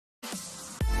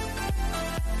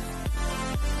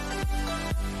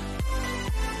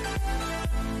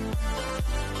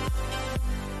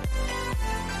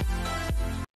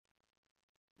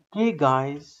Hey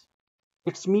guys,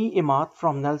 it's me Imad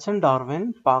from Nelson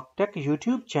Darwin Park Tech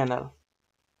YouTube channel.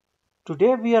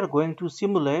 Today we are going to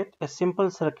simulate a simple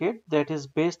circuit that is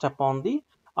based upon the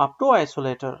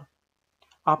optoisolator.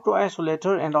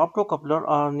 Optoisolator and optocoupler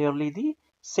are nearly the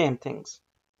same things.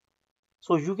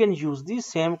 So you can use the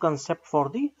same concept for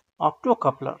the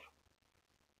optocoupler.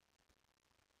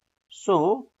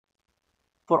 So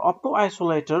for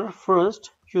optoisolator,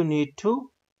 first you need to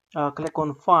click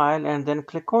on File and then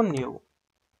click on New.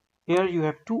 Here you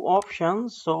have two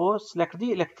options, so select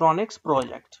the electronics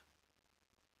project.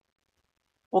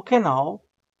 Okay, now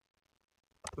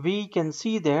we can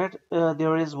see that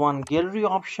there is one gallery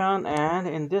option, and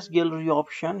in this gallery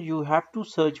option you have to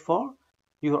search for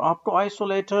your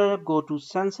optoisolator. Go to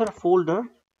sensor folder,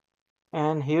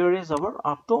 and here is our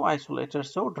optoisolator,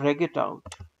 so drag it out.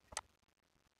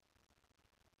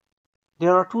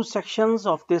 There are two sections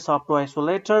of this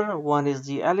optoisolator. One is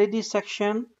the LED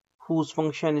section, whose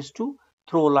function is to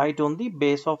throw light on the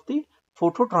base of the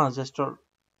phototransistor,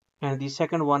 and the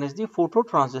second one is the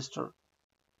phototransistor.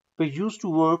 We used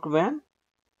to work when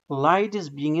light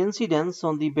is being incidence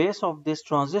on the base of this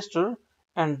transistor,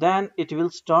 and then it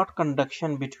will start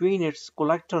conduction between its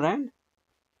collector and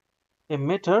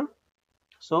emitter.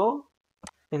 So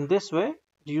in this way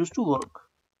it used to work.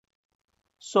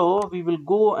 So we will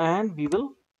go and we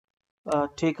will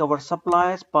take our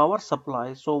supplies, power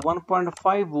supply. So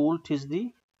 1.5 volt is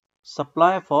the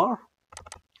supply for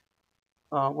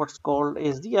what's called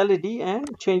is the LED,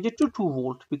 and change it to 2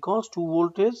 volt because 2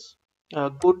 volt is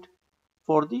good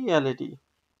for the LED,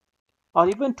 or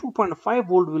even 2.5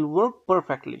 volt will work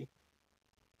perfectly.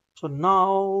 So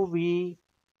now we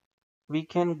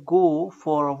can go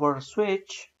for our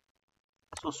switch.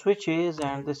 So switches,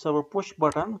 and this is our push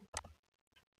button.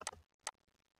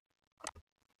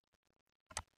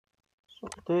 So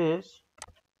this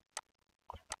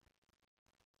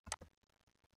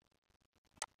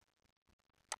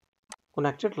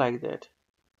connected like that.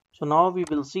 So now we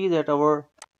will see that our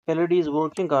LED is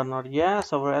working or not.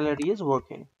 Yes, our LED is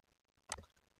working.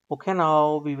 Okay,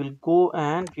 now we will go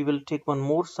and we will take one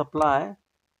more supply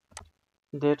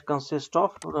that consists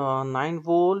of 9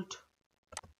 volt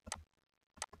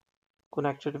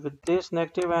connected with this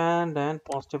negative end and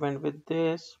positive end with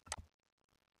this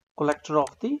collector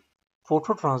of the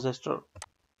phototransistor.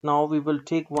 Now we will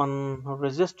take one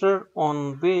resistor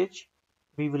on which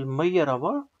we will measure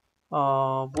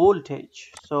our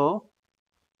voltage. So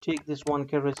take this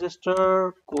 1K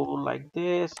resistor, go like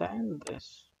this and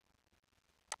this.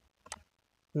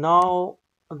 Now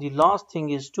the last thing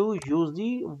is to use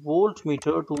the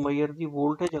voltmeter to measure the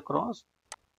voltage across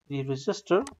the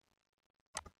resistor.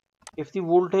 If the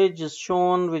voltage is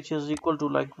shown which is equal to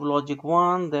like logic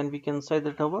 1, then we can say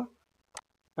that our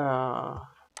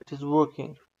it is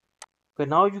working. Okay,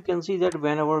 now you can see that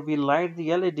whenever we light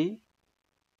the LED,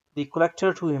 the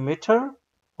collector to emitter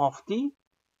of the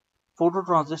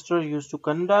phototransistor used to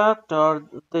conduct, or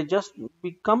they just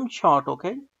become short.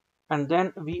 Okay, and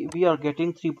then we are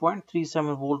getting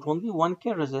 3.37 volt on the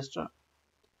 1K resistor.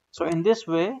 So in this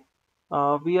way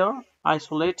we are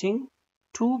isolating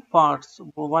two parts.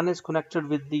 One is connected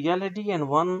with the LED, and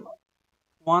one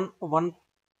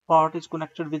part is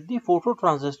connected with the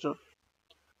phototransistor.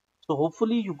 So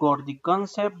hopefully you got the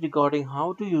concept regarding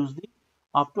how to use the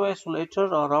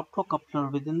optoisolator or optocoupler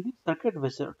within the circuit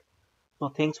wizard. So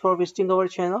thanks for visiting our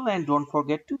channel, and don't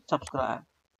forget to subscribe.